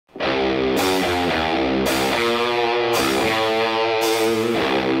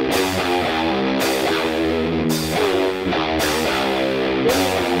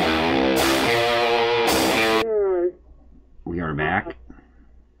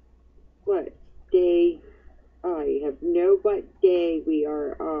know what day we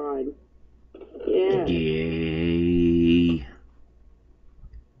are on. Yeah. Day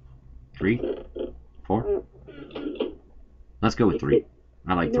 3? 4? Let's go with 3.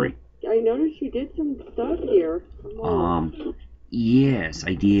 I like 3. I noticed you did some stuff here. Yes,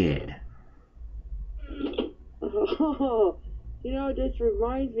 I did. Oh, you know, it just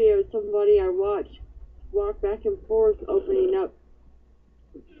reminds me of somebody I watched walk back and forth opening up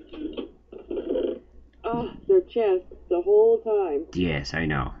their chest the whole time. Yes, I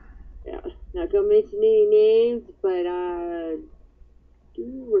know. Yeah, not gonna mention any names, but I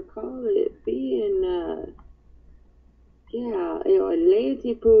do recall it being, it was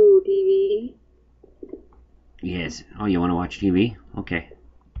Lazy Poo TV. Yes. Oh, you want to watch TV? Okay.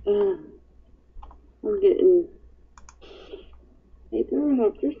 I'm getting... Hey,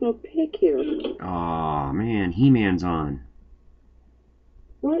 there's no pick here. Oh man, He-Man's on.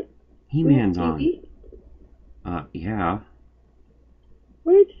 What? He-Man's on. Yeah.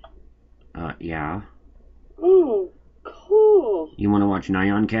 What? Yeah. Oh, cool. You want to watch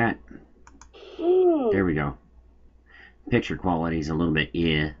Nyan Cat? Oh. There we go. Picture quality's a little bit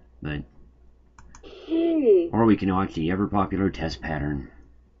but... Hey. Or we can watch the ever-popular Test Pattern.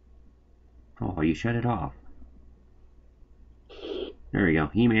 Oh, you shut it off. There we go.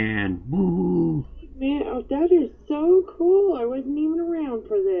 He-Man. Woo! Man, oh, that is so cool. I wasn't even around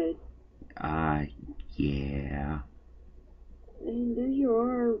for this. Yeah. And there you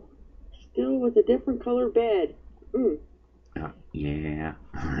are, still with a different color bed. Yeah.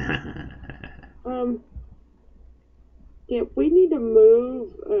 Yeah, we need to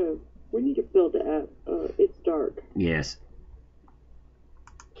move, we need to build it up. It's dark. Yes.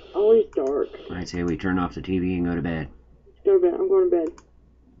 Always dark. I'd say we turn off the TV and go to bed. Let's go to bed. I'm going to bed.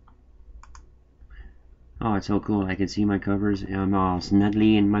 Oh, it's so cool. I can see my covers and I'm all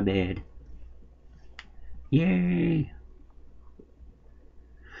snugly in my bed. Yay!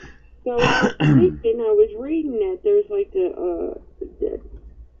 So I was reading that there's like the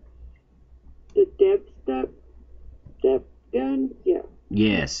depth gun, yeah.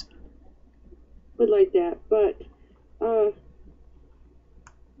 Yes. Would like that, but we're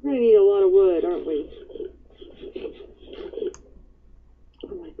gonna need a lot of wood, aren't we?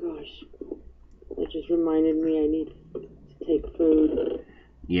 Oh my gosh, that just reminded me I need to take food.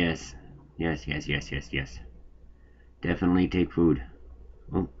 Yes. Yes. Definitely take food.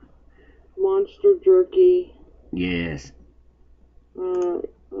 Oh. Monster jerky. Yes. I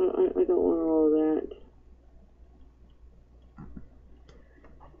don't want all of that.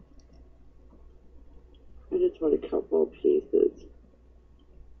 I just want a couple of pieces.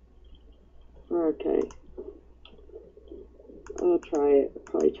 Okay. I'll try it.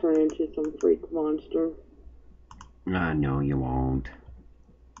 Probably turn into some freak monster. No, you won't.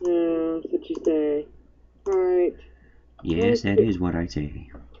 Yeah, that's what you say. Alright. Yes, that is what I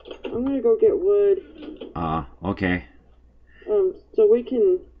say. I'm gonna go get wood. Okay. So we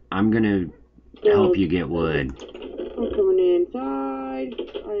can... I'm gonna help you get wood. I'm coming inside.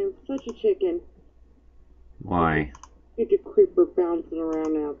 I am such a chicken. Why? Get a creeper bouncing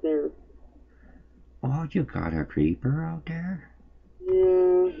around out there. Oh, you got a creeper out there?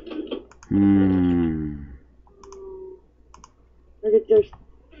 Yeah. Look at this.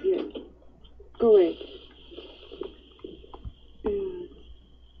 Yeah. Go away.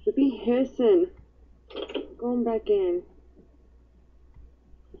 Should be hissing. Going back in.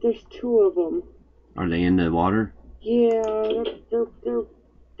 There's 2 of them. Are they in the water? Yeah,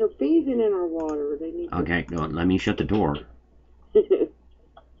 they're bathing in our water. They need. Okay, no, let me shut the door.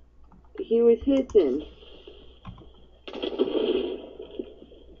 He was hissing.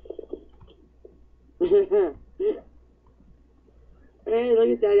 Hey, look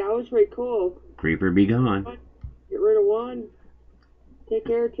at that. That was pretty cool. Creeper be gone. Get rid of 1. Take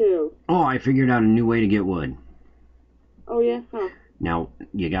care of 2. Oh, I figured out a new way to get wood. Oh, yeah? Huh. Now,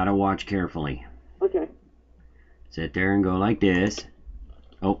 you gotta watch carefully. Okay. Sit there and go like this.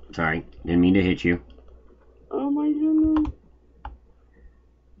 Oh, sorry. Didn't mean to hit you. Oh, my goodness.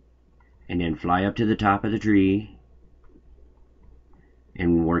 And then fly up to the top of the tree.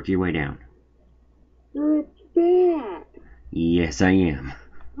 And work your way down. You're a bat. Yes, I am.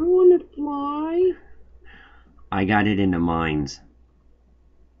 I want to fly. I got it in the mines.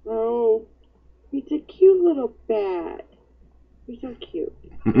 Oh, he's a cute little bat. You're so cute.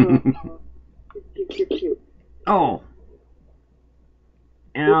 Oh, you're cute. Oh.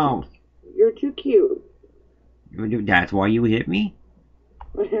 Ow. You're too cute. That's why you hit me?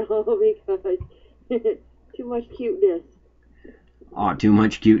 Well, because too much cuteness. Oh, too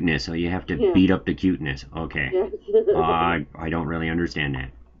much cuteness, so you have to beat up the cuteness. Okay. Yes. I don't really understand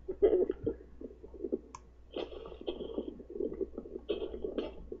that.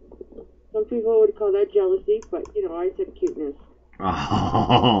 people would call that jealousy, but, you know, I said cuteness.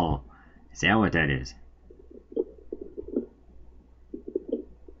 Oh, is that what that is?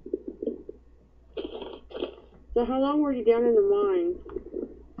 So how long were you down in the mine?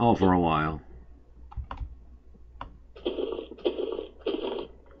 Oh, for a while.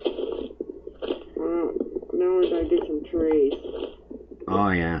 Now we're going to get some trees. Oh,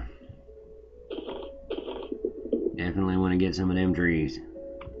 yeah. Definitely want to get some of them trees.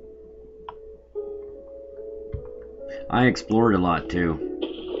 I explored a lot, too.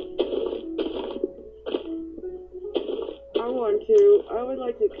 I want to. I would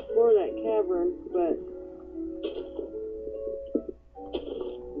like to explore that cavern, but...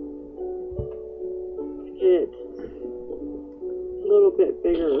 get a little bit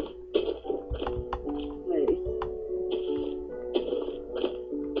bigger place.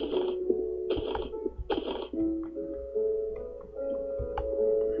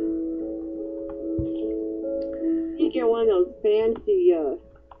 You get one of those fancy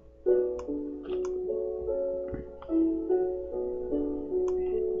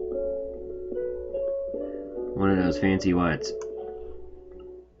one of those fancy whats?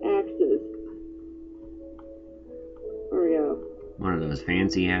 axes. There we go. One of those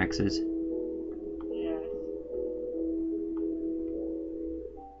fancy axes? Yes.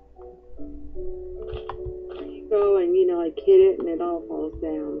 There you go, and you know, like hit it and it all falls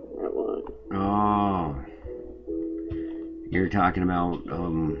down at once. Oh. You're talking about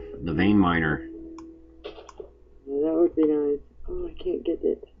the vein miner. Yeah, that would be nice. Oh, I can't get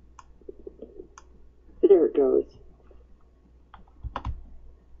it. There it goes. I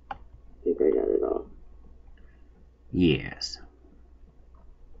think I got it all. Yes.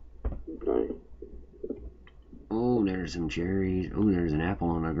 Okay. Oh, there's some cherries. Oh, there's an apple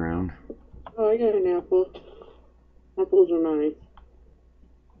on the ground. Oh, I got an apple. Apples are nice.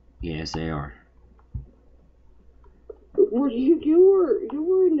 Yes, they are. Were you were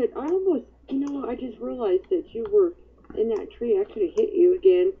in the, I almost, you know, I just realized that you were in that tree. I could have hit you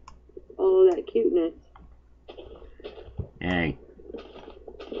again. All of that cuteness. Hey.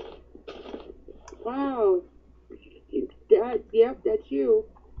 Wow. Yep, that's you.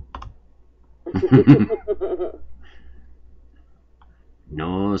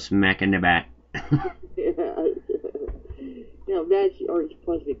 No smacking the bat. Yeah. Now that's orange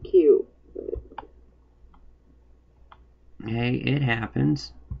supposed to be cute. Hey, it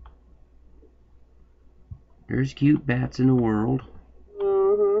happens. There's cute bats in the world.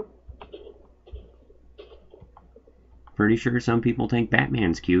 Uh-huh. Pretty sure some people think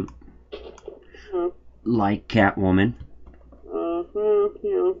Batman's cute. Huh. Like Catwoman. Well,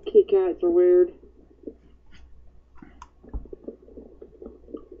 you know, kitty cats are weird.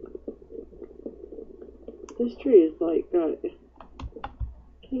 This tree is like, can't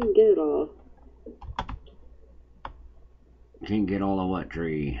get it all. Can't get all of what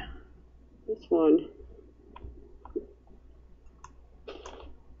tree? This one.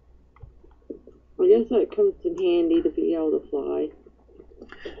 I guess that comes in handy to be able to fly.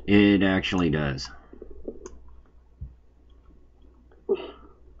 It actually does.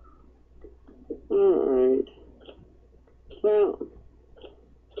 Alright. Well,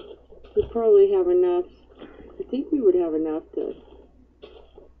 we probably have enough. I think we would have enough to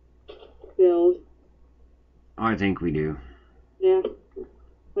build. I think we do. Yeah.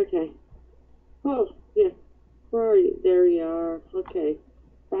 Okay. Oh, yeah. Where are you? There you are. Okay.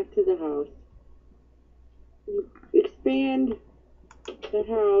 Back to the house. Expand the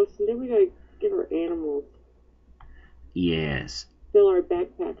house, and then we gotta get our animals. Yes. Fill our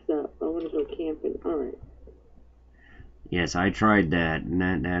backpacks up. I want to go camping. Alright. Yes, I tried that,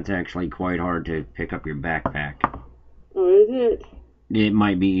 and that's actually quite hard to pick up your backpack. Oh, is it? It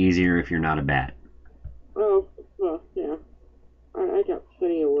might be easier if you're not a bat. Oh, well, yeah. I got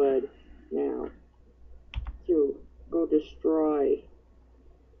plenty of wood now to go destroy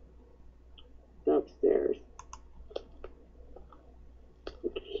the upstairs. I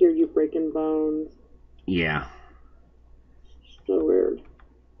can hear you breaking bones. Yeah. So weird.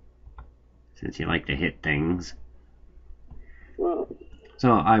 Since you like to hit things. Well.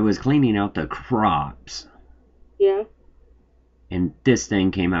 So I was cleaning out the crops. Yeah? And this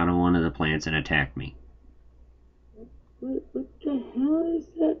thing came out of one of the plants and attacked me. What the hell is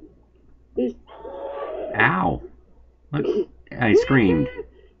that? This... Ow! Look, I screamed.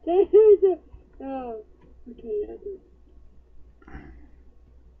 There's a... Oh, okay, I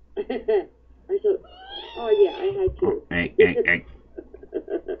thought... Oh, yeah, I had to. Hey.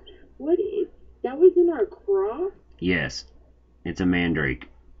 What is... That was in our crop? Yes. It's a mandrake.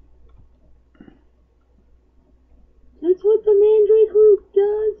 That's what the mandrake root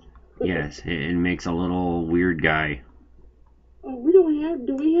does? Yes, it makes a little weird guy. Oh, we don't have,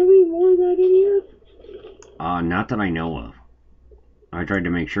 do we have any more of that in here? Not that I know of. I tried to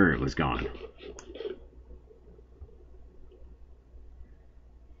make sure it was gone.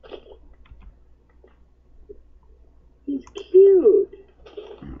 He's cute.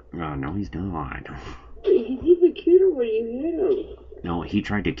 Oh, no, he's not. He's even cuter when you hit him. No, he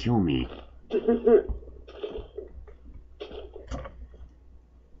tried to kill me.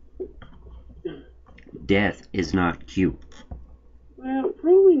 Death is not cute. Well,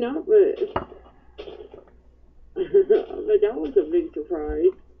 probably not, but but that was a big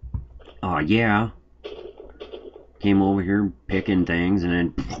surprise. Oh, yeah. Came over here picking things and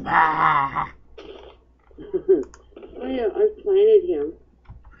then... Ah! Oh yeah, I planted him.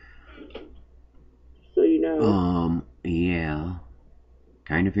 So you know. Yeah.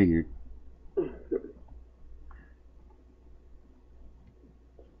 Kind of figured.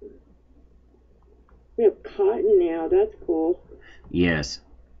 We have cotton now, that's cool. Yes.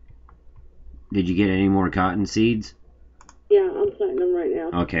 Did you get any more cotton seeds? Yeah, I'm planting them right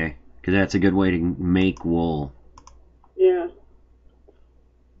now. Okay. Because that's a good way to make wool. Yeah.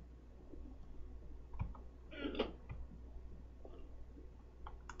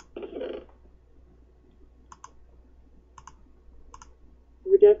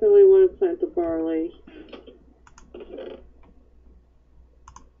 We definitely want to plant the barley.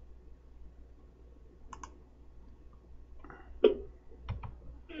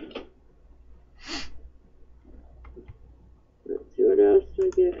 Let's see what else do I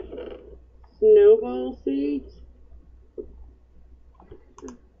get. Snowball seeds?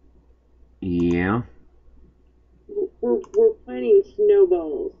 Yeah. We're planting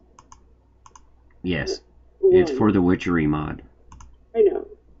snowballs. Yes. It's for the witchery mod. I know.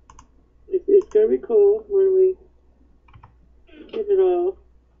 It's gonna be cool when we get it all.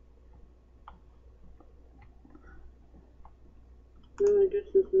 No, I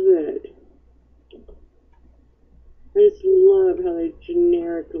guess this is it. I just love how they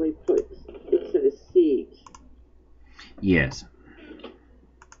generically put it says seeds. Yes.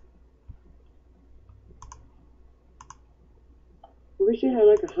 We should have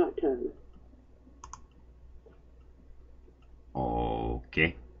like a hot tub.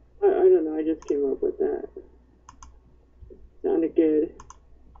 Okay. I don't know, I just came up with that. Sounded good.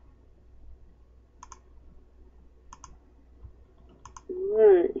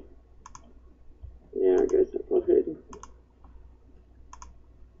 Alright. Yeah, I guess I'll go ahead and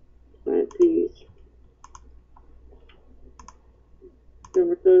plant these. Done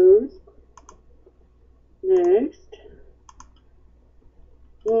with those. Next.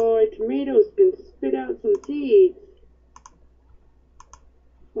 Boy, tomatoes can spit out some seeds.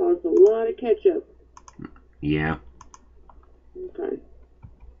 Oh, it's a lot of ketchup. Yeah. Okay.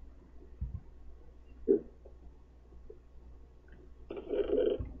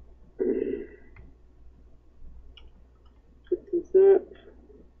 Put this up.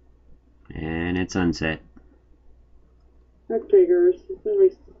 And it's sunset. That figures. It's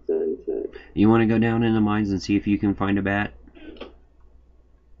always sunset. You want to go down in the mines and see if you can find a bat?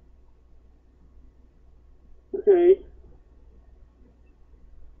 Okay.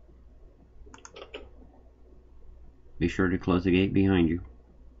 Be sure to close the gate behind you.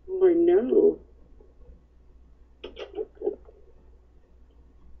 Oh, I know.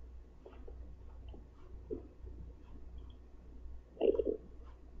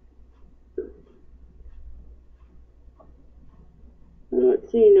 I'm not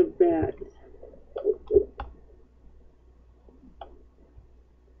seeing a bat.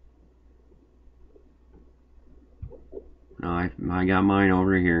 No, I got mine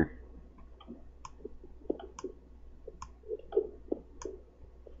over here.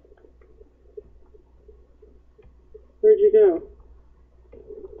 Where'd you go?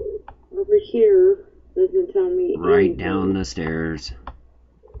 Over here. Doesn't tell me Right anything. down the stairs.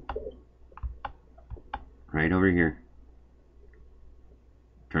 Right over here.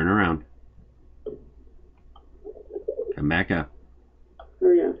 Turn around. Come back up.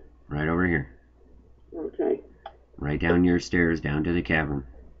 Oh, yeah. Right over here. Okay. Right down your stairs down to the cavern.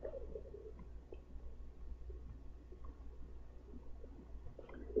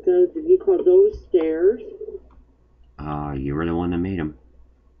 So, did you call those stairs? You were the one that made them.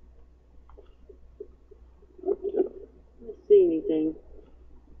 I don't see anything.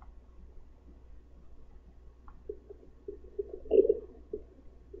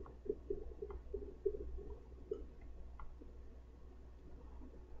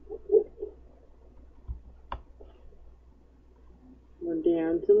 One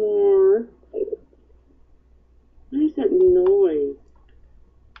down some more. What is that noise?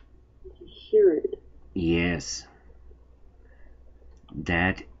 Yes.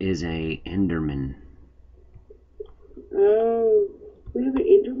 That is a Enderman. Oh, we have an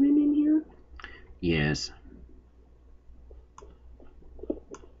Enderman in here? Yes.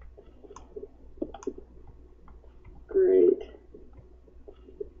 Great.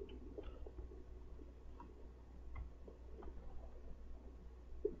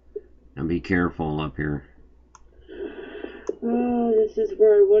 Now be careful up here. Oh, this is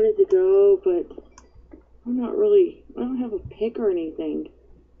where I wanted to go, but I'm not really, I don't have a pick or anything.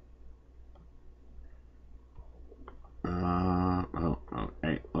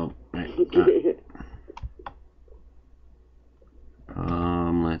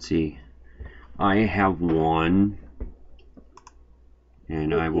 Let's see. I have one,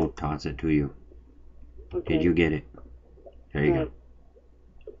 and I will toss it to you. Okay. Did you get it? There you go.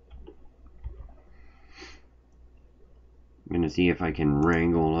 I'm gonna see if I can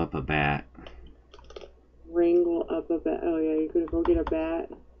wrangle up a bat. Wrangle up a bat. Oh yeah, you're gonna go get a bat?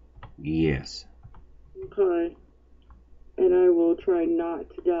 Yes. Okay. And I will try not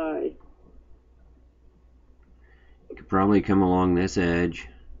to die. You could probably come along this edge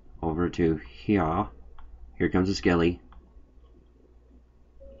over to here. Here comes a skelly.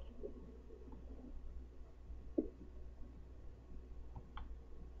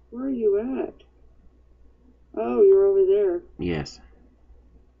 Where are you at? Oh, you're over there. Yes.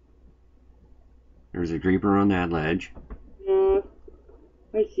 There's a creeper on that ledge. Yeah,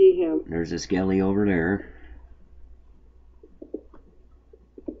 I see him. There's a skelly over there.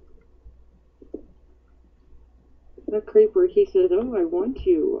 That creeper, he says, oh, I want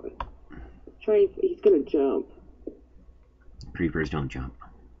you. He's gonna jump. Creepers don't jump.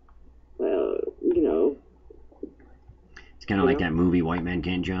 Well, you know. It's kind of like that movie White Men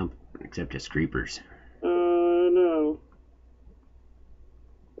Can't Jump, except it's creepers. No.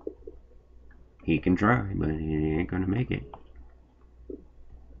 He can try, but he ain't gonna make it.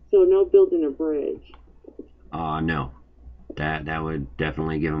 So no building a bridge. No. That would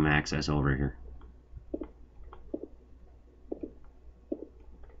definitely give him access over here.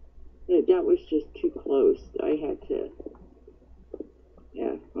 That was just too close. I had to.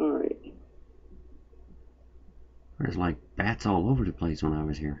 Yeah, alright. There's like bats all over the place when I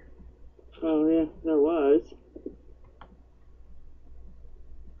was here. Oh, yeah, there was.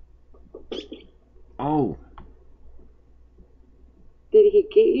 Oh! Did he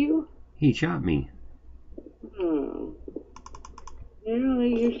get you? He shot me. Oh. Yeah, they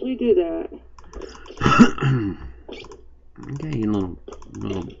usually do that. Okay, you little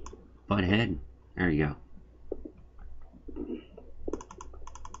butthead. There you go.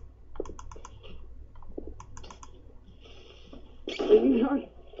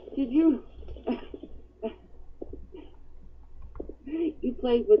 Did you? You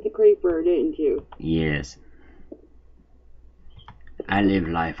played with the creeper, didn't you? Yes. I live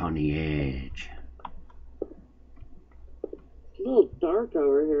life on the edge. It's a little dark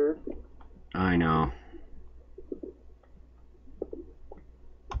over here. I know.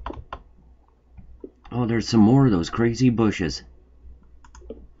 Oh, there's some more of those crazy bushes.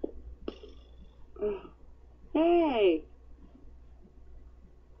 Oh. Hey!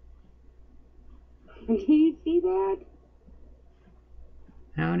 Do you see that?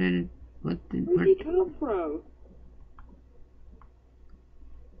 How did it... Where'd he come from?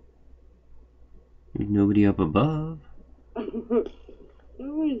 There's nobody up above. It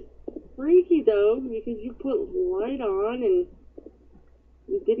was freaky though, because you put light on and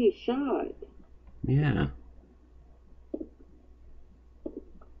then he shot. Yeah.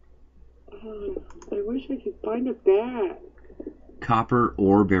 Oh, I wish I could find a bat. Copper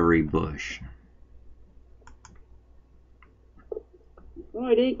oreberry bush. Oh,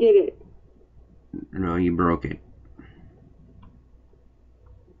 I didn't get it. No, you broke it.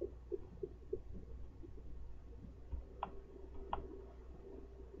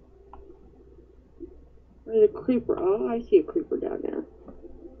 Where's a creeper? Oh, I see a creeper down there.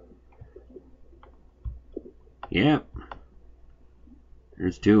 Yep.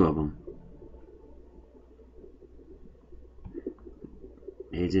 There's two of them.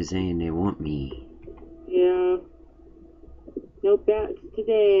 They're just saying they want me. Yeah. No bats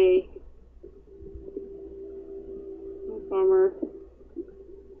today. Oh, bummer.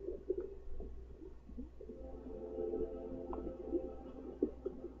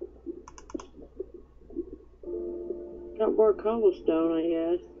 Got more cobblestone, I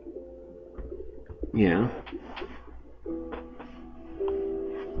guess. Yeah.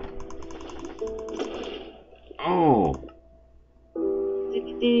 Oh!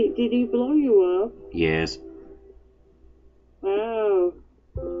 Did he blow you up? Yes. Wow.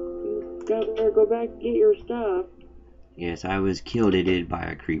 You Better go back and get your stuff. Yes, I was killed by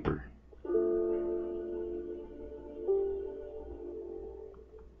a creeper.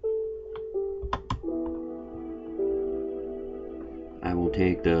 I will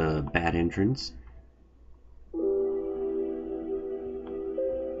take the bat entrance.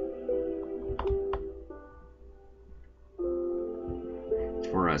 It's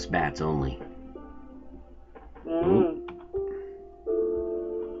for us bats only.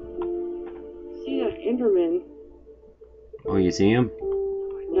 See that Enderman? Oh, you see him?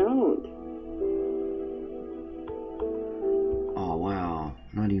 I don't. Oh, wow.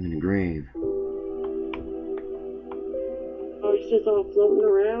 Not even a grave. Oh, he's just all floating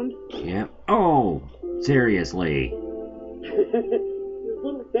around? Yep. Oh, seriously. The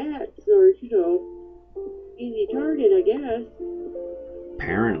little bats are, you know, easy target, I guess.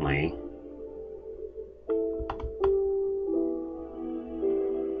 Apparently.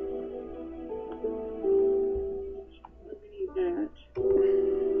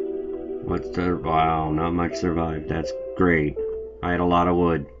 What's the... Wow, not much survived. That's great. I had a lot of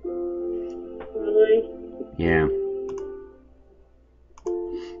wood. Really? Yeah.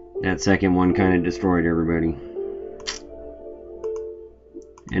 That second one kind of destroyed everybody.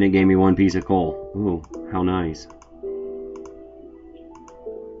 And it gave me one piece of coal. Ooh, how nice.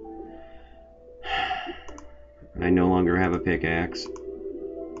 I no longer have a pickaxe.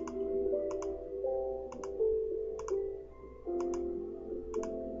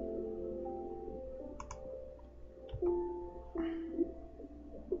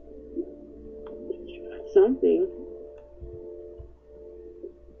 Something.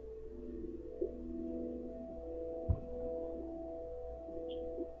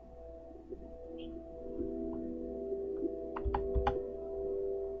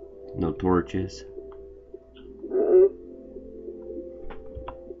 No torches. Uh-oh.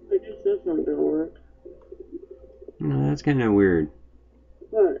 I guess that's not gonna work. No, that's kind of weird.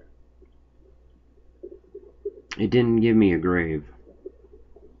 What? It didn't give me a grave.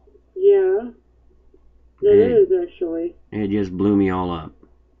 Yeah. That is, actually. It just blew me all up.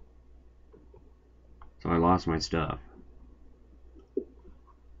 So I lost my stuff.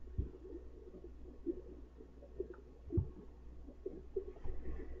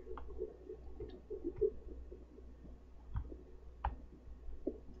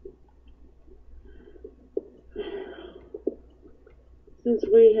 Since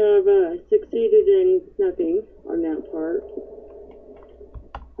we have succeeded in nothing on that part,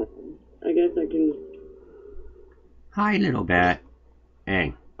 I guess I can... Hi, little bat.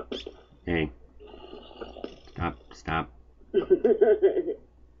 Hey. Hey. Stop, stop. There's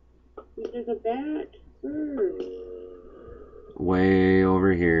a bat first. Way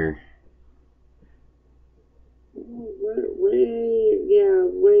over here. Oh,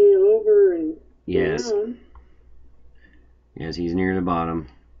 way over and Yes. down. Yes, he's near the bottom.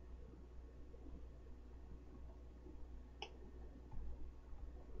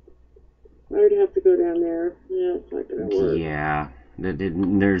 I would have to go down there. Yeah, it's not gonna work. Yeah.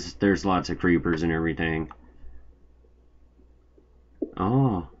 There's lots of creepers and everything.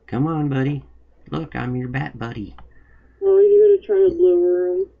 Oh, come on, buddy. Look, I'm your bat buddy. Oh, you're gonna try to lure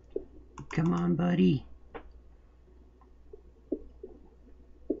him. Come on, buddy.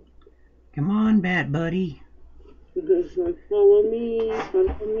 Come on, bat buddy. Follow me,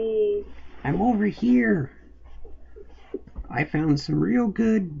 follow me. I'm over here. I found some real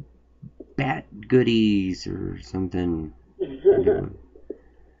good bat goodies or something.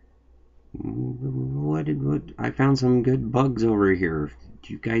 What? I found some good bugs over here.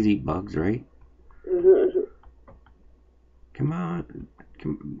 Do you guys eat bugs, right? Come on.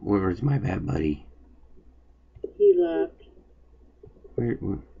 Where's my bat buddy? He left. Where?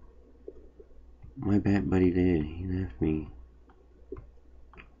 My bat buddy did. He left me.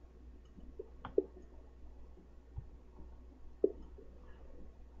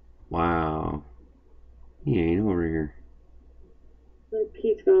 Wow. He ain't over here.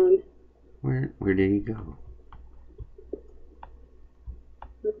 He's gone. Where did he go? I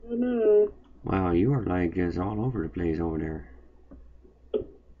don't know. Wow, you are like just all over the place over there.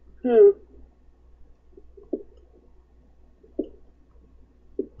 Huh.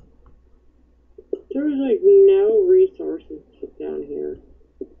 There was like no resources down here.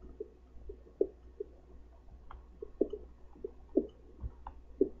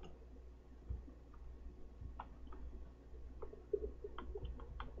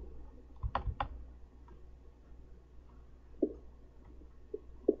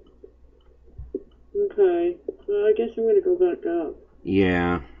 Okay, well I guess I'm gonna go back up.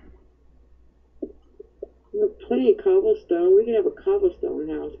 Yeah. I'm gonna plenty of cobblestone. We could have a cobblestone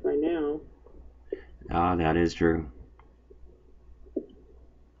house by now. Ah, that is true.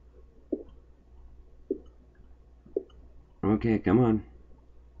 Okay, come on.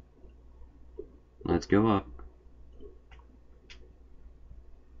 Let's go up.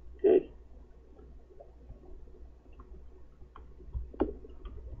 Okay. I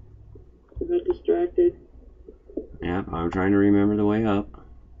got distracted. Yep, I'm trying to remember the way up.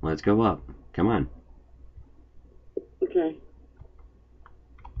 Let's go up. Come on. Okay.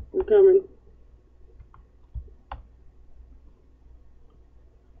 I'm coming.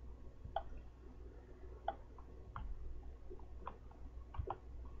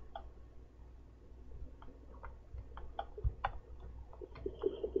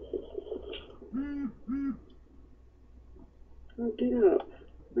 Oh, get up.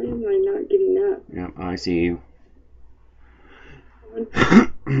 Why am I not getting up? Yep, I see you.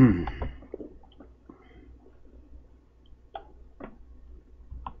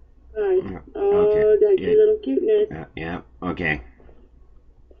 Hi. Yep, Oh, okay. that cute little cuteness. Yep, okay.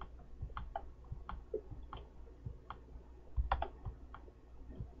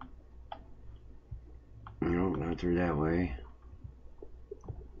 No, not through that way.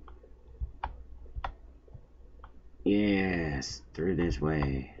 Yes, through this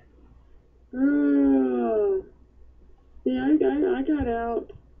way. Oh. Yeah, I got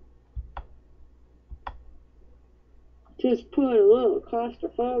out. Just put a little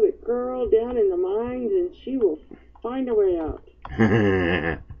claustrophobic girl down in the mines and she will find a way out.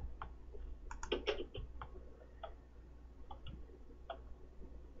 There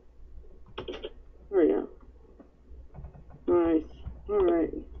we go. Nice.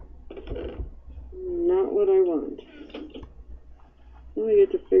 Alright. Not what I want. Now I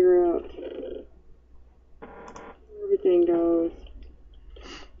get to figure out where everything goes.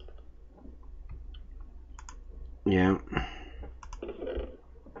 Yeah.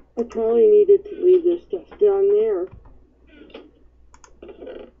 I probably needed to leave this stuff down there.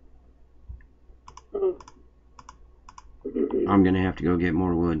 Oh. I'm gonna have to go get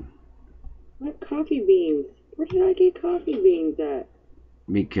more wood. What coffee beans? Where did I get coffee beans at?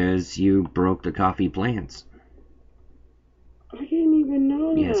 Because you broke the coffee plants. I didn't even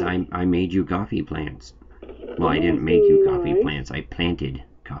know that. Yes, I made you coffee plants. Well, I didn't That's make you coffee nice. plants. I planted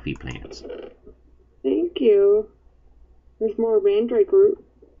coffee plants. Thank you. There's more mandrake root.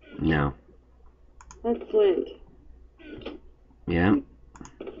 No. That's flint. Yeah.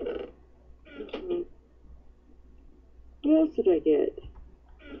 Okay. What else did I get?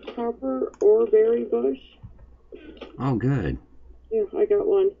 Copper or berry bush? Oh, good. Yeah, I got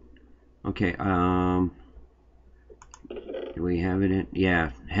one. Okay, do we have it in?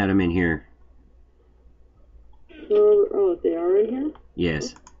 Yeah, had them in here. Oh, they are in here?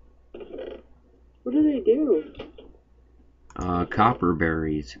 Yes. What do they do? Copper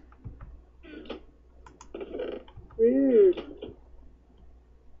berries. Weird.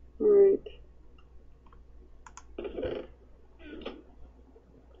 Alright.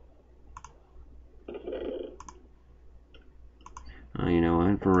 You know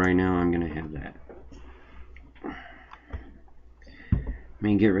what? For right now, I'm gonna have that. Let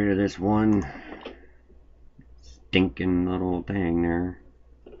me get rid of this one stinking little thing there.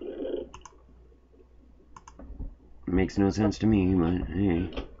 Makes no sense to me, but hey.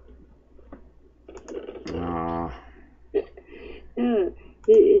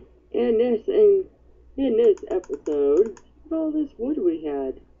 In this episode, look at all this wood we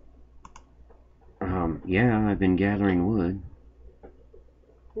had. Yeah, I've been gathering wood.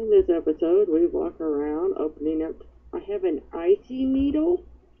 In this episode, we walk around opening up. I have an icy needle.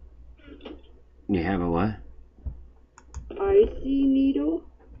 You have a what? Icy needle.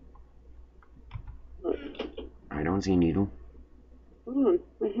 Look. I don't see needle. Hold on,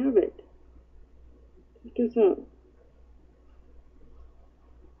 I have it. Check this out.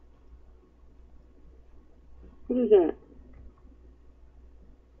 What is that?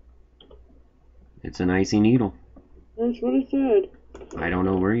 It's an icy needle. That's what I said. I don't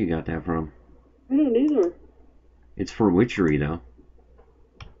know where you got that from. I don't either. It's for witchery, though.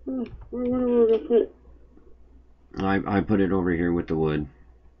 Where are we gonna put it? I put it over here with the wood.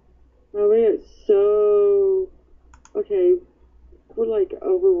 Oh, we get so... Okay, we're like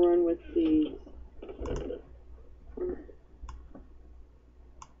overrun with seeds.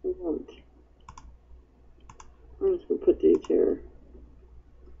 I'm just gonna put these here.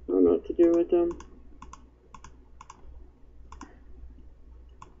 I don't know what to do with them.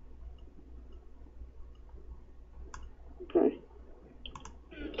 Okay.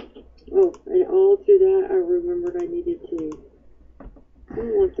 Oh, and all through that, I remembered I needed to. I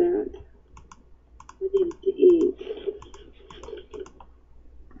don't want that. I needed to eat.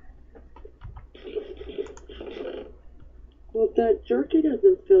 Well, that jerky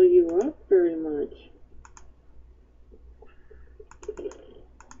doesn't fill you up very much.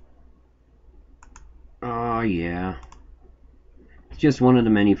 Oh, yeah. It's just one of the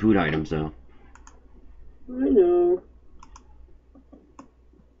many food items, though. I know.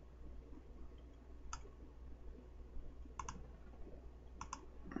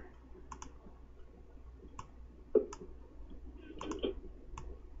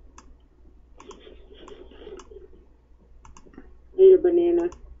 Need a banana.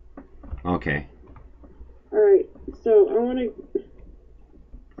 Okay. Alright, so I want to...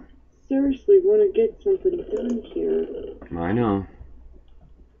 seriously want to get something done here. I know.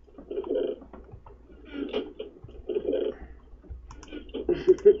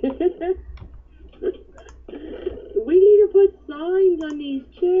 We need to put signs on these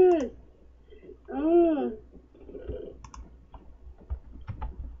chests. Oh.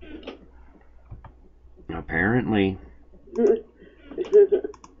 Apparently. Alright,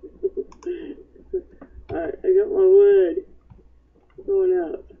 I got my wood. Going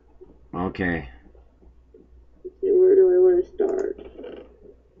up. Okay. Let's see, where do I want to start?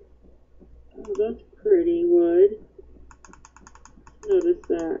 Oh, that's pretty wood. Notice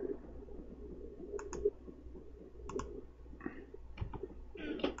that.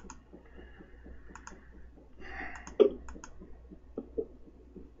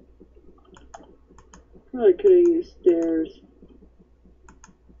 Probably could have used stairs.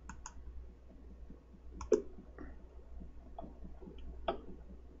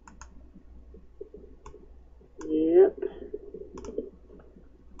 Yep.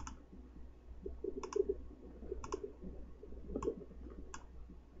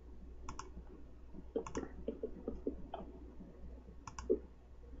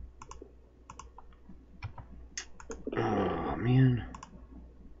 Oh, man.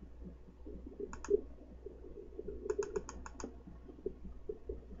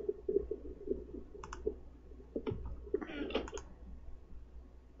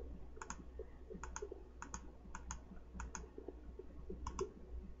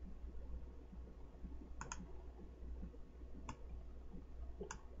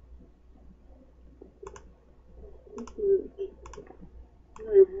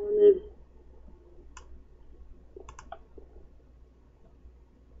 I wanted.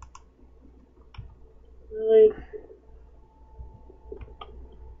 Really?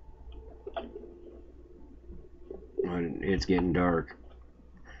 It's getting dark.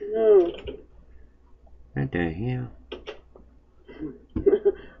 No. What the hell?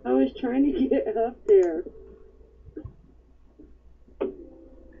 I was trying to get up there.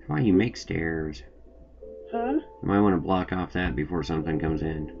 Why you make stairs? Huh? You might want to block off that before something comes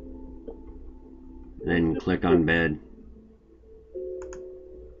in. Then click on bed.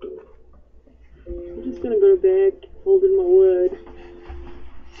 I'm just gonna go to bed, holding my wood.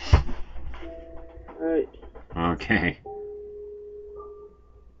 Alright. Okay.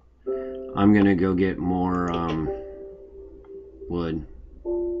 I'm gonna go get more, wood.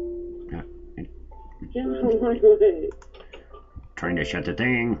 Get out of my way. Trying to shut the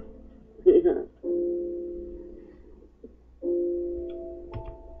thing. Yeah.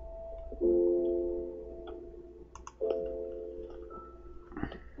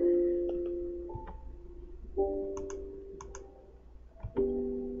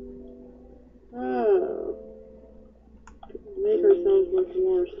 Oh. Make ourselves look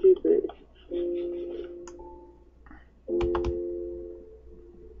more stupid.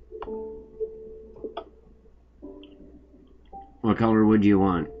 What color would you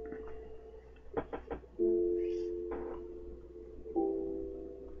want?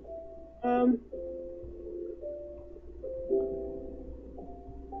 I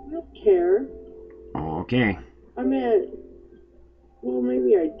don't care. Okay. I mean, well,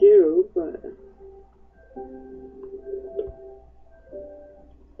 maybe I do, but I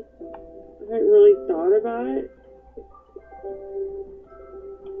haven't really thought about it.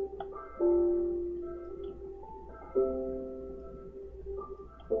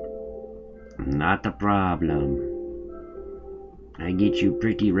 Not the problem. I get you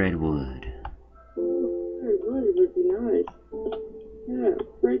pretty redwood. Oh, redwood would be nice. Yeah,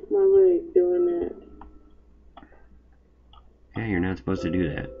 break my leg doing that. Yeah, you're not supposed to do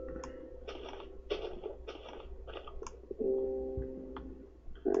that.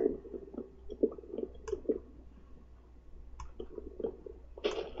 Okay.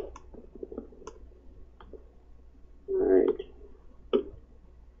 Alright.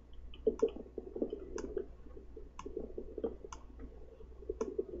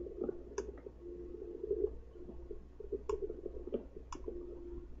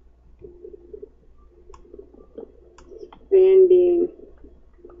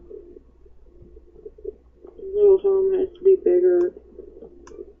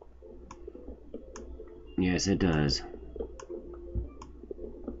 Yes, it does.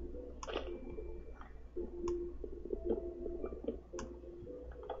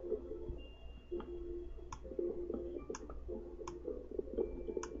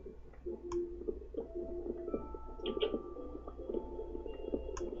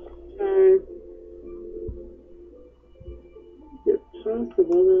 Is it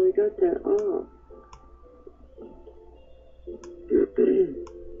possible that I got that off?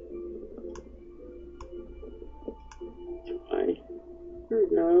 Try. There we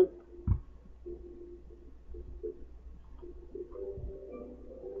go.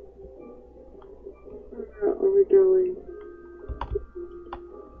 Where are we going?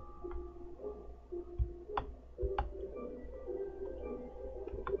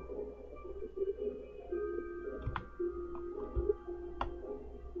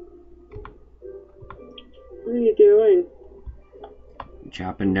 What are you doing?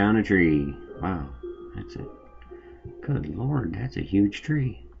 Chopping down a tree. Wow, that's it. Good Lord, that's a huge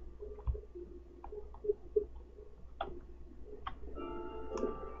tree.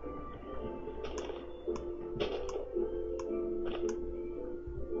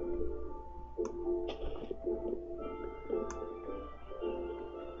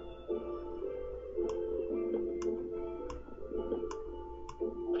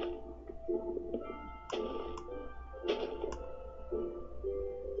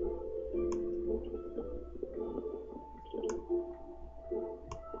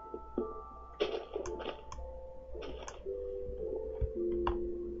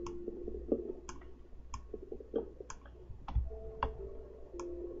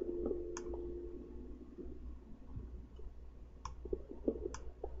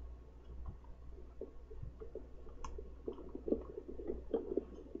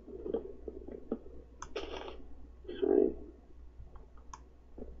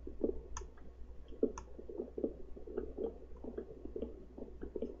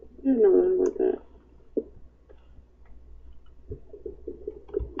 I don't know wrong with that.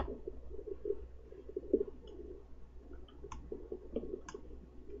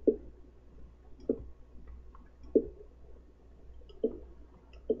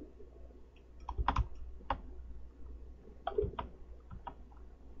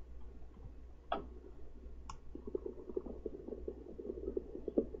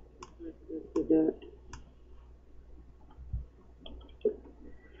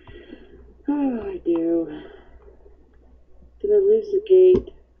 Oh, I do. Did I lose the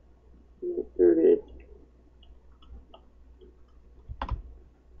gate? There it is.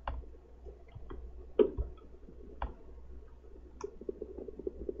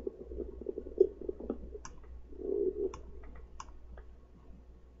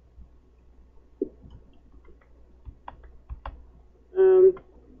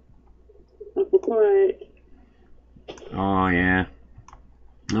 Awful quiet. Oh yeah.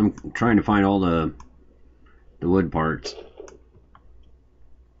 I'm trying to find all the wood parts.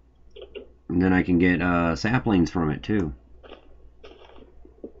 And then I can get saplings from it too.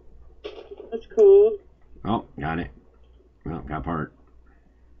 That's cool. Oh, got it. Well, got part.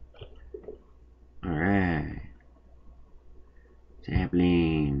 Alright.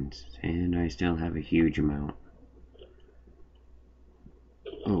 Saplings. And I still have a huge amount.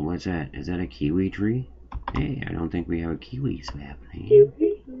 Oh, what's that? Is that a kiwi tree? Hey, I don't think we have a kiwi sapling.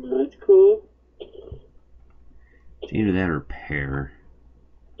 Kiwi? Oh, that's cool. It's either that or pear.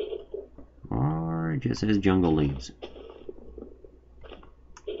 Or it just says jungle leaves.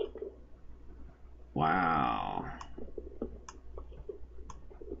 Wow.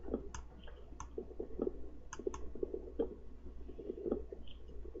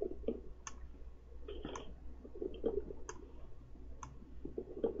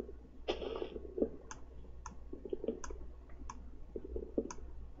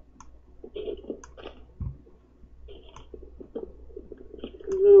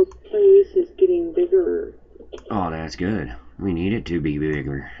 The little place is getting bigger. Oh, that's good. We need it to be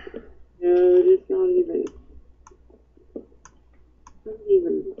bigger. No, it's not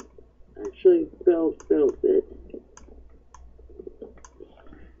even actually built it.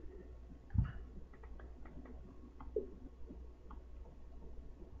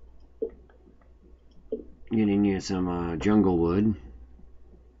 Getting you some jungle wood.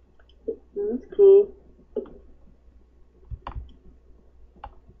 That's cool.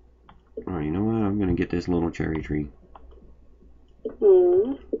 Oh, you know what? I'm gonna get this little cherry tree.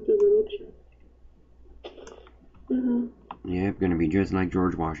 Oh, the little Yep, gonna be just like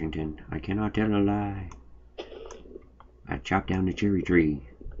George Washington. I cannot tell a lie. I chopped down the cherry tree.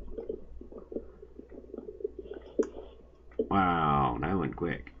 Wow, that went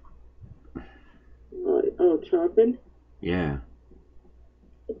quick. Well, Oh, chopping? Yeah.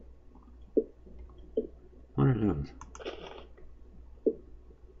 What are those?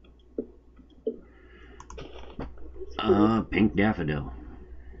 Pink daffodil.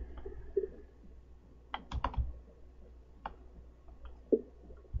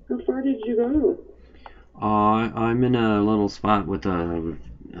 How far did you go? I'm in a little spot with a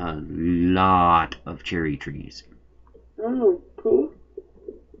lot of cherry trees. Oh, cool.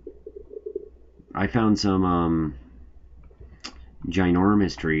 I found some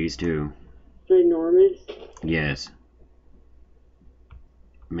ginormous trees too. Ginormous? Yes.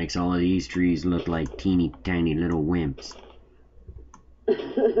 Makes all of these trees look like teeny tiny little wimps.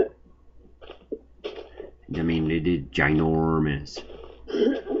 I mean, they did ginormous.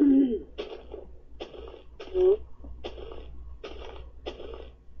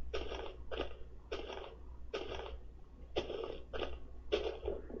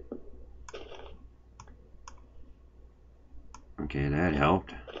 Okay, that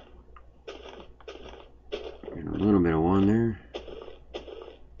helped. Get a little bit of one there.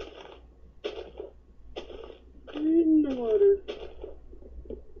 In the water.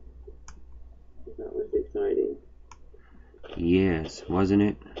 That was exciting. Yes, wasn't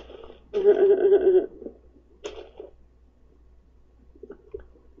it? Little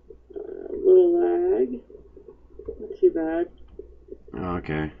lag. Not too bad.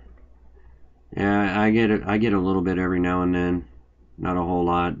 Okay. Yeah, I get it. I get a little bit every now and then. Not a whole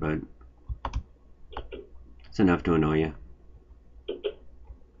lot, but it's enough to annoy you.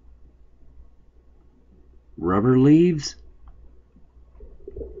 Rubber leaves?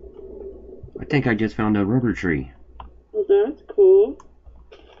 I think I just found a rubber tree. Well, that's cool.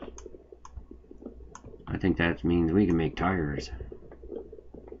 I think that means we can make tires.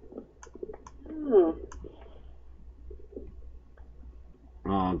 Oh.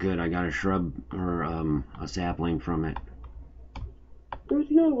 Oh, good. I got a shrub or a sapling from it. There's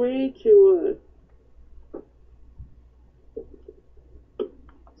no way to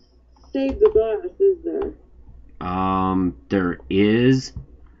save the glass, is there? There is,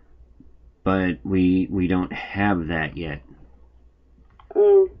 but we don't have that yet.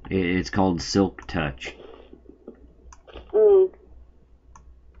 Oh. It's called Silk Touch. Oh.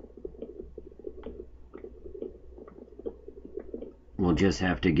 We'll just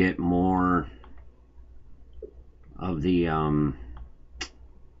have to get more of the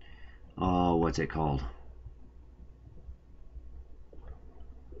oh, what's it called?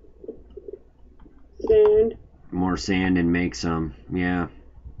 Sand. More sand and make some. Yeah.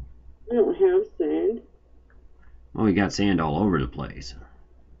 I don't have sand. Well, we got sand all over the place.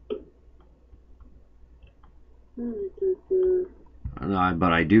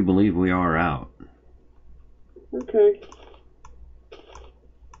 But I do believe we are out. Okay.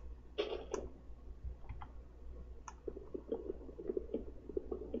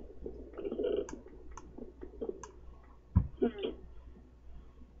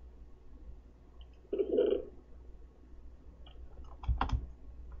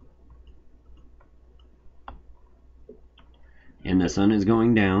 And the sun is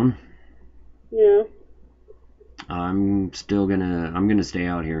going down. Yeah. I'm gonna stay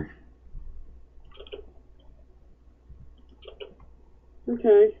out here.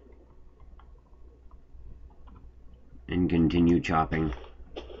 Okay. And continue chopping.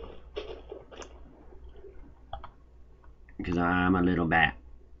 Because I'm a little bat.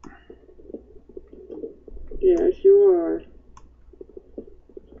 Yes, you are.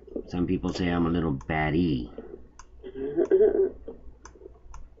 Some people say I'm a little batty.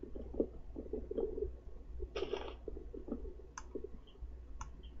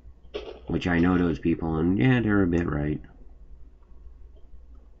 Which I know those people, and yeah, they're a bit right.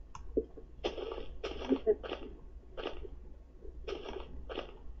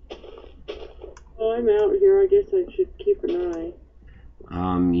 Well, I'm out here. I guess I should keep an eye.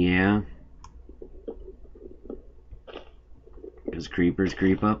 Yeah. Because creepers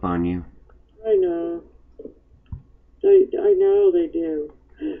creep up on you. I know. I know they do.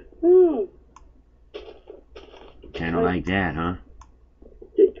 Oh. Kind of like that, huh?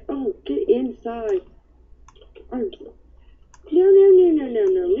 Oh, get inside.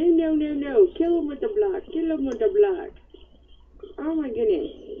 No. Kill him with the block. Kill him with the block. Oh my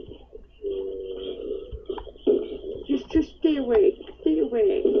goodness. Just stay away. Stay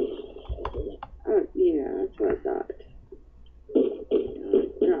away. Oh, yeah, that's what I thought.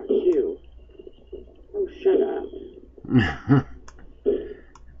 Got you. Oh, shut up.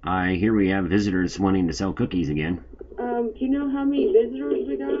 I hear we have visitors wanting to sell cookies again. Do you know how many visitors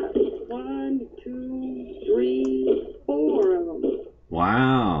we got? 1, 2, 3, 4 of them.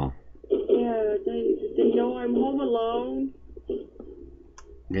 Wow. Yeah, they know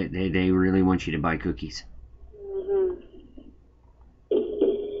They really want you to buy cookies. Uh-huh.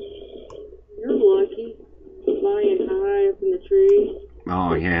 You're lucky. Flying high up in the tree.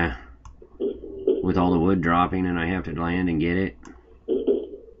 Oh, yeah. With all the wood dropping and I have to land and get it.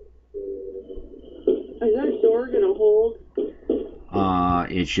 Is that door gonna hold?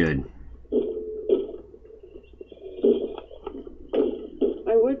 It should.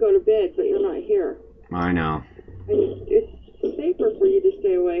 I would go to bed, but you're not here. I know. And it's safer for you to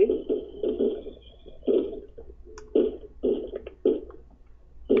stay away.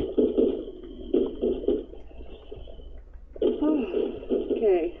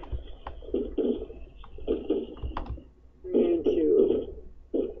 Okay. Manchou.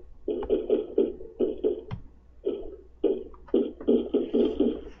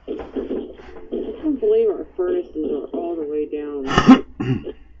 I can't believe our furnaces are all the way down.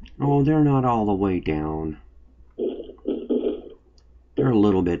 Oh, they're not all the way down. They're a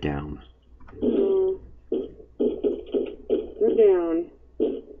little bit down. No. They're down.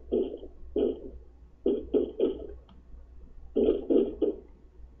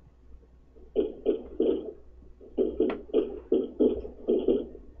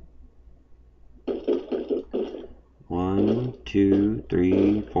 One, two,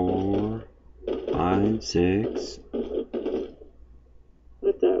 three, 4, 5, 6.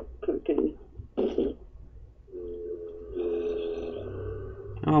 What's up, cooking?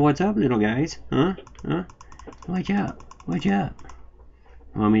 Oh, what's up, little guys? Huh? Huh? What's up? What's up?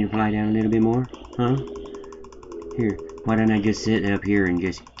 Want me to fly down a little bit more? Huh? Here, why don't I just sit up here and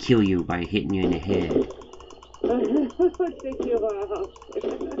just kill you by hitting you in the head? Take you off.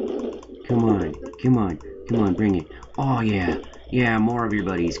 Come on, come on, come on, bring it. Oh, yeah. Yeah, more of your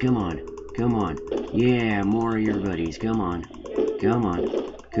buddies. Come on. Come on. Yeah, more of your buddies. Come on. Come on.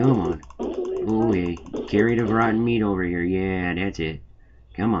 Come on. Oh, yeah. Carry the rotten meat over here. Yeah, that's it.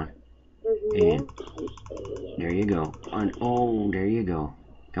 Come on. And there you go. And, oh, there you go.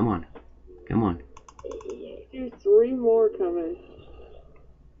 Come on. Come on. There's 3 more coming.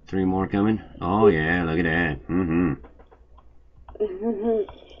 3 more coming? Oh, yeah, look at that. Mm-hmm.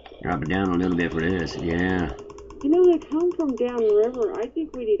 Drop it down a little bit for this. Yeah. You know, they come from downriver. I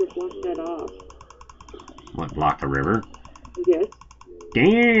think we need to block that off. What, block the river? Yes.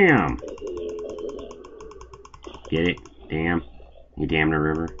 Damn! Get it? Damn. You damn the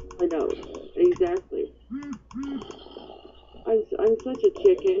river. I know. Exactly. I'm such a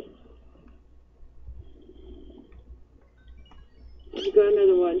chicken. You got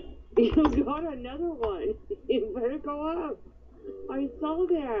another one. You got another one. You better go up. I saw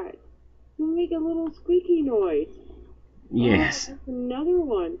that. You make a little squeaky noise. Yes. Oh, that's another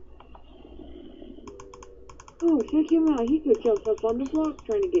one. Oh, check him out. He could jump up on the block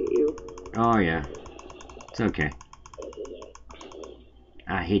trying to get you. Oh, yeah. It's okay.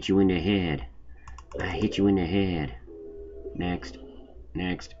 I hit you in the head. I hit you in the head. Next.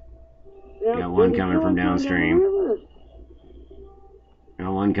 Next. Yep, Got one coming from downstream.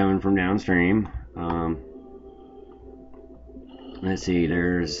 Got one coming from downstream. Let's see,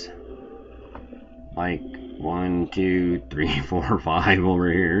 there's like 1, 2, 3, 4, 5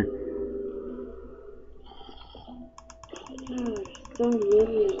 over here. Gosh, so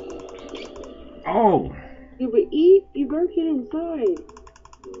many. Oh! You would eat? You better get inside.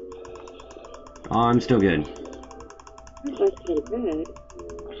 Oh, I'm still good. I'd like to go to bed.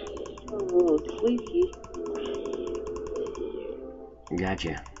 Oh, I'm a little sleepy.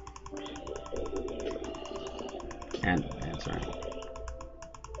 Gotcha. That's right.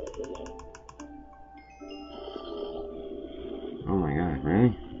 Oh my god,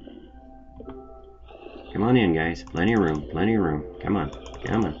 really? Come on in, guys. Plenty of room, plenty of room. Come on,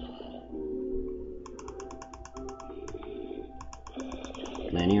 come on.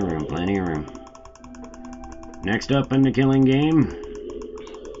 Plenty of room, plenty of room. Next up in the killing game.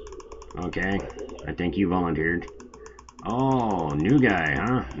 Okay, I think you volunteered. Oh, new guy,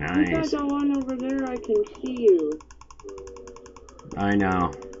 huh? Nice. You got the one over there, I can see you. I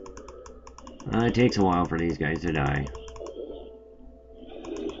know. It takes a while for these guys to die.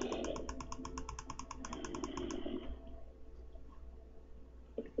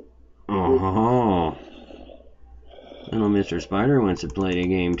 Oh, little Mr. Spider wants to play the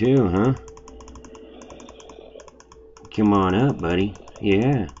game too, huh? Come on up, buddy.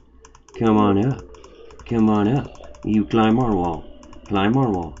 Yeah. Come on up. Come on up. You climb our wall. Climb our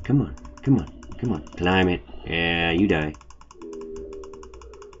wall. Come on. Come on. Come on. Climb it. Yeah, you die.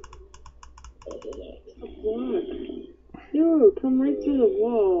 What? Yo, come right through the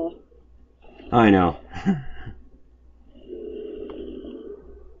wall. I know.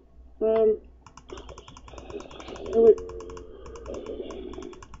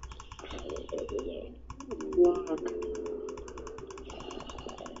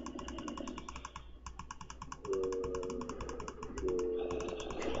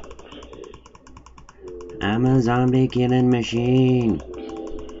 I'm a zombie killing machine.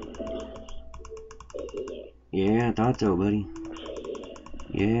 Yeah, I thought so, buddy.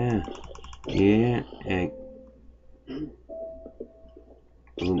 Yeah. Yeah. Hey.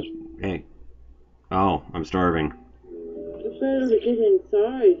 Ooh, hey. Oh, I'm starving. It's better to get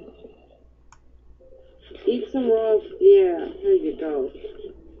inside. Eat some raw. Yeah, there you go.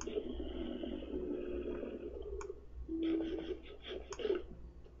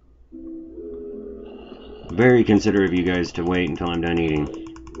 Very considerate of you guys to wait until I'm done eating.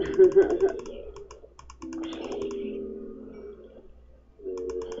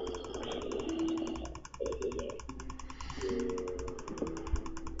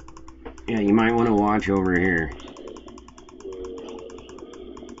 Yeah, you might want to watch over here.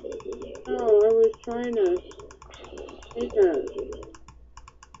 Oh, I was trying to make a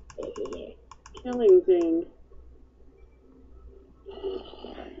killing thing.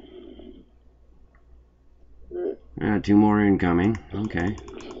 Two more incoming. Okay.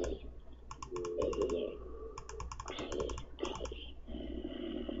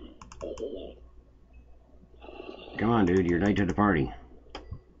 Come on, dude. You're late to the party.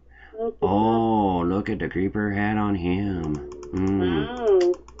 Oh, look at the creeper hat on him.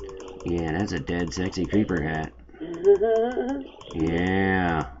 Wow. Yeah, that's a dead sexy creeper hat.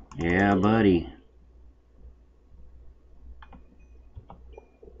 Yeah. Yeah, buddy.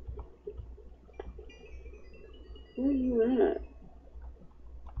 Where are you at?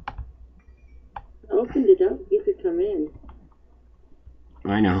 I opened it up. You could come in.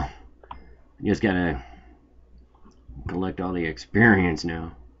 I know. Just gotta collect all the experience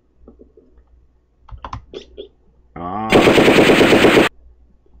now. Oh.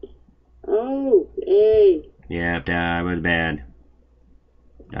 Oh, hey. Yep, that was bad.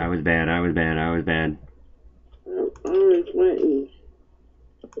 I was bad. I was bad. Oh, orange went.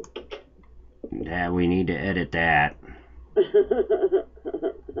 Yeah, we need to edit that.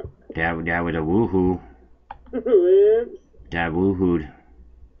 That was a woohoo. Lips. That woohooed.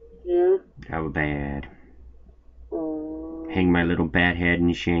 Yeah. That was bad. Oh. Hang my little bat head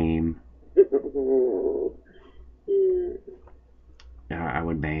in shame. Yeah. I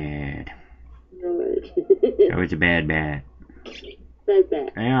was bad. Good. I was a bad bat. Bad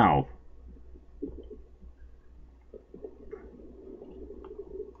bat. Ow.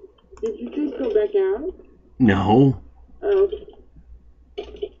 Did you just go back out? No. Oh.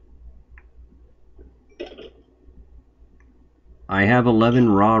 I have 11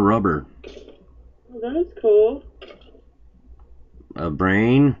 raw rubber. Oh, that's cool. A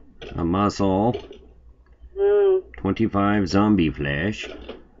brain, a muscle, Wow. 25 zombie flesh.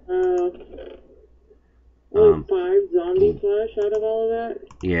 Wow. Only 5 zombie flesh out of all of that?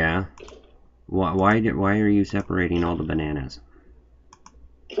 Yeah. Why are you separating all the bananas?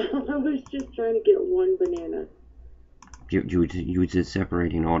 I was just trying to get one banana. You just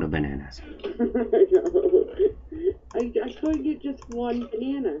separating all the bananas. I know. I couldn't get just one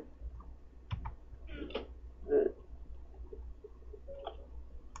banana.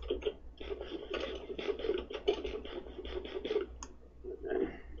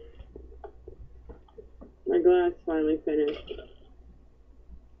 My glass finally finished.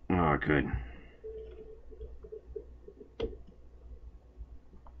 Oh, good.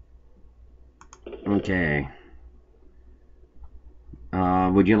 Okay.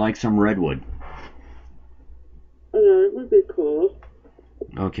 Would you like some redwood? Oh, that would be cool.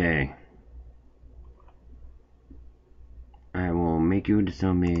 Okay. I will make you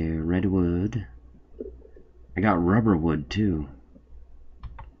some redwood. I got rubber wood too.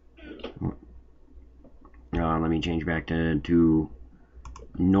 Let me change back to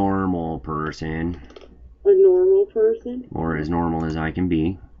normal person. A normal person? Or as normal as I can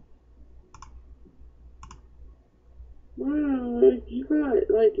be. Wow, you got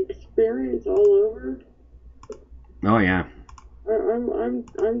like experience all over. Oh yeah.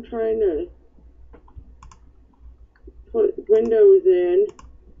 I'm trying to put windows in.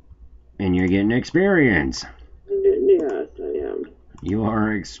 And you're getting experience. Yes, I am. You are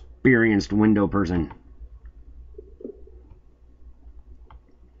an experienced window person.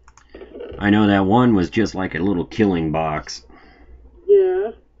 I know that one was just like a little killing box.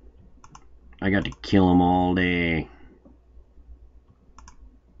 Yeah. I got to kill them all day.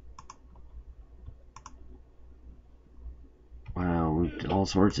 Wow, all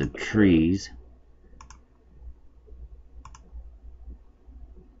sorts of trees.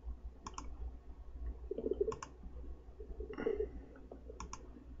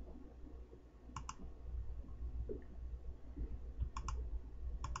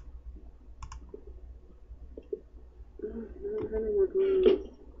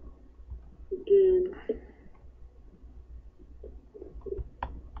 Again.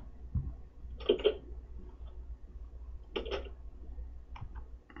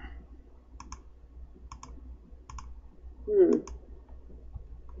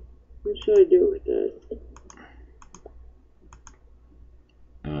 What should I do with this?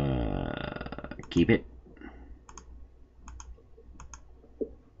 Keep it.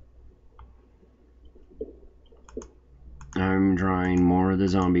 I'm drawing more of the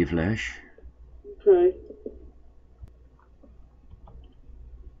zombie flesh. Okay.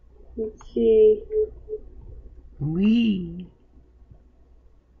 Let's see. Wee.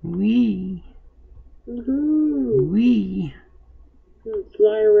 Wee. Woohoo! Wee.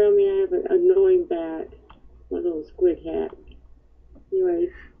 Fly around me. I have an annoying bat. My little squid hat. Anyway.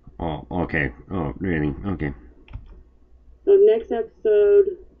 Oh, okay. Oh, really? Okay. So next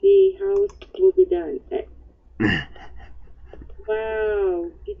episode, the house will be done.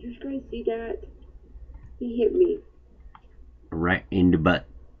 Wow. Did you guys see that? He hit me. Right in the butt.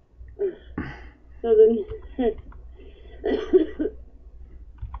 So then...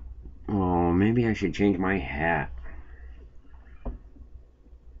 Oh, maybe I should change my hat.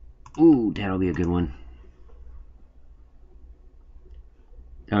 Ooh, that'll be a good one.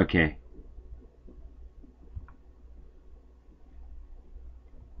 Okay.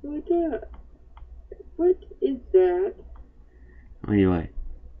 What is that? What do you like?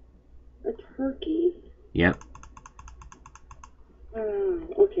 A turkey? Yep.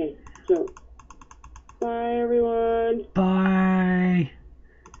 Okay. So, bye everyone. Bye.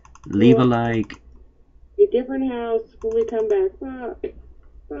 Leave a like. A different house when we come back. Bye.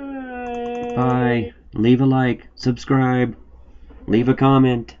 Bye. Bye. Leave a like. Subscribe. Leave a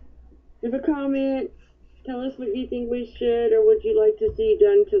comment. Leave a comment. Tell us what you think we should or would you like to see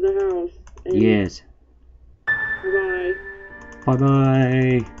done to the house. And Yes. bye-bye.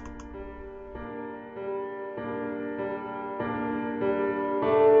 Bye-bye.